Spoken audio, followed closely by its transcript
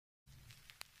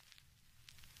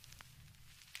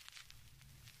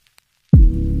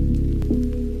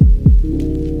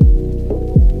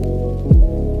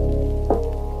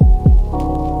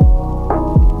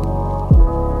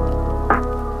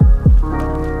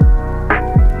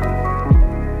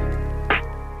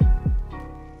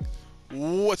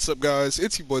What's up, guys?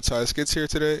 It's your boy tyskiddz here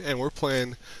today, and we're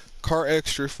playing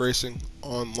CarX Drift Racing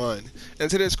Online. And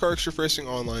today's CarX Drift Racing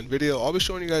Online video, I'll be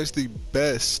showing you guys the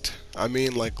best, I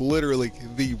mean like literally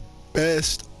the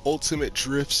best ultimate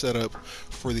drift setup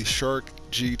for the Shark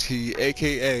GT,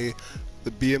 aka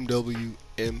the BMW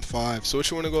M5. So what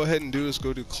you want to go ahead and do is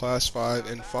go to Class 5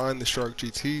 and find the Shark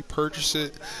GT, purchase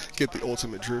it, get the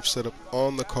ultimate drift setup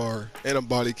on the car, and a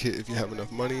body kit if you have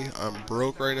enough money. I'm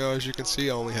broke right now, as you can see.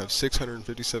 I only have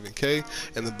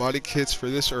 657k, and the body kits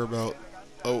for this are about,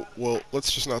 oh, well,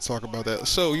 let's just not talk about that.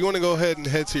 So you want to go ahead and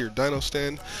head to your dyno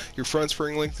stand. Your front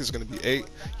spring length is going to be 8.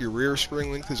 Your rear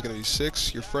spring length is going to be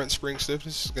 6. Your front spring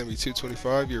stiffness is going to be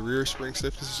 225. Your rear spring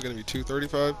stiffness is going to be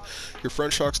 235. Your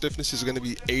front shock stiffness is going to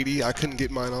be 80. I couldn't get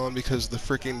mine on because the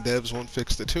freaking devs won't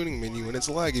fix the tuning menu and it's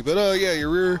laggy. But yeah, your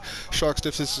rear shock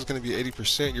stiffness is going to be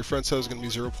 80%. Your front toe is going to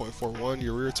be 0.41.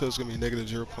 Your rear toe is going to be negative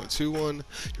 0.21.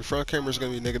 Your front camera is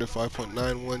going to be negative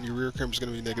 5.91. Your rear camera is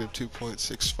going to be negative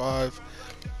 2.65.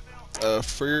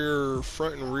 For your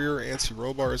front and rear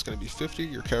anti-roll bar is going to be 50,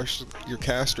 your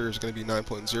caster is going to be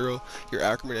 9.0, your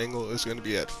accurate angle is going to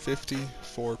be at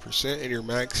 54%, and your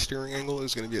max steering angle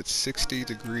is going to be at 60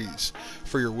 degrees.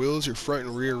 For your wheels, your front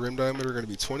and rear rim diameter are going to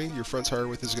be 20, your front tire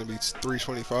width is going to be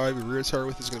 325, your rear tire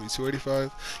width is going to be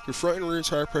 285, your front and rear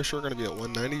tire pressure are going to be at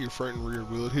 190, your front and rear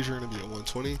wheel adhesion are going to be at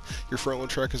 120, your front wheel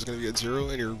track is going to be at 0,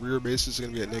 and your rear base is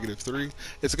going to be at negative 3.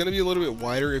 It's going to be a little bit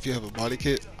wider if you have a body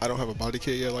kit. I don't have a body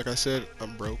kit yet, like I said.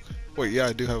 I'm broke. Wait, yeah,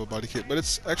 I do have a body kit, but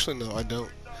it's actually, no, I don't.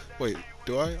 Wait,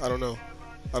 do I? I don't know.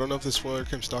 I don't know if this spoiler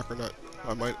came stock or not.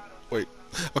 I might. Wait.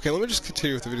 Okay, let me just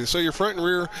continue with the video. So your front and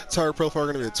rear tire profile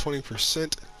are going to be at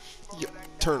 20%. You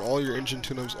turn all your engine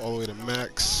tune-ups all the way to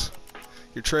max.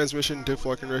 Your transmission diff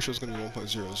locking ratio is going to be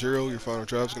 1.00. Your final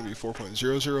drive is going to be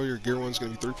 4.00. Your gear 1 is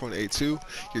going to be 3.82.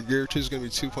 Your gear 2 is going to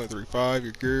be 2.35.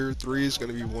 Your gear 3 is going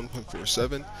to be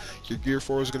 1.47. Your gear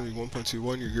 4 is going to be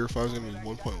 1.21. Your gear 5 is going to be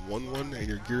 1.11. And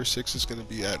your gear 6 is going to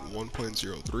be at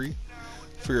 1.03.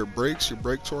 For your brakes, your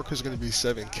brake torque is going to be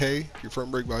 7K. Your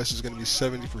front brake bias is going to be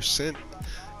 70%.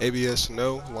 ABS,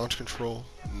 no. Launch control,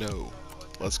 no.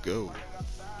 Let's go.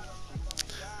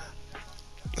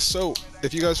 So,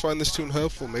 if you guys find this tune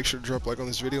helpful, make sure to drop a like on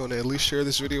this video and at least share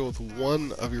this video with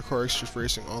one of your CarX Drift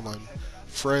Racing Online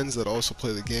friends that also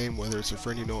play the game, whether it's a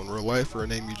friend you know in real life or a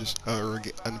name you just, or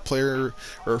a player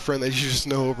or a friend that you just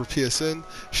know over PSN.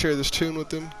 Share this tune with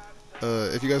them.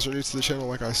 If you guys are new to the channel,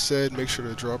 like I said, make sure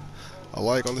to drop a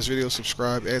like on this video,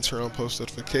 subscribe, and turn on post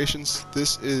notifications.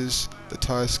 This is the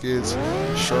tyskiddz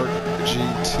Shark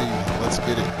GT. Let's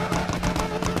get it.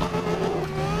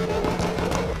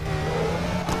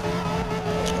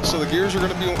 So the gears you're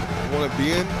going to want to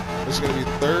be in is going to be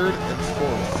 3rd and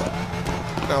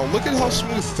 4th. Now look at how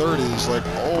smooth 3rd is. Like,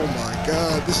 oh my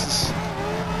god, this is...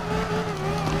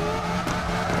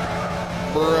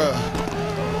 Bruh.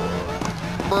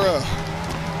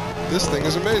 This thing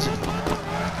is amazing. Hit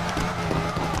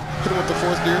him with the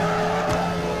 4th gear.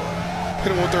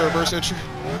 Hit him with the reverse entry.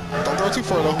 Don't throw too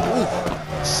far though.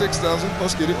 Ooh. 6,000.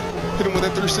 Let's get it. Hit him with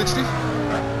that 360.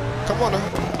 Come on now.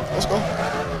 Let's go.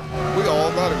 We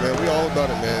all about it, man. We all about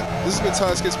it, man. This has been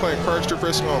tyskiddz playing CarX Drift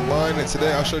Racing Online, and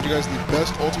today I showed you guys the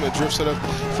best ultimate drift setup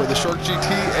for the Shark GT,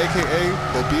 aka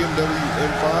the BMW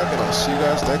M5, and I'll see you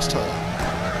guys next time.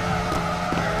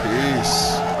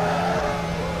 Peace.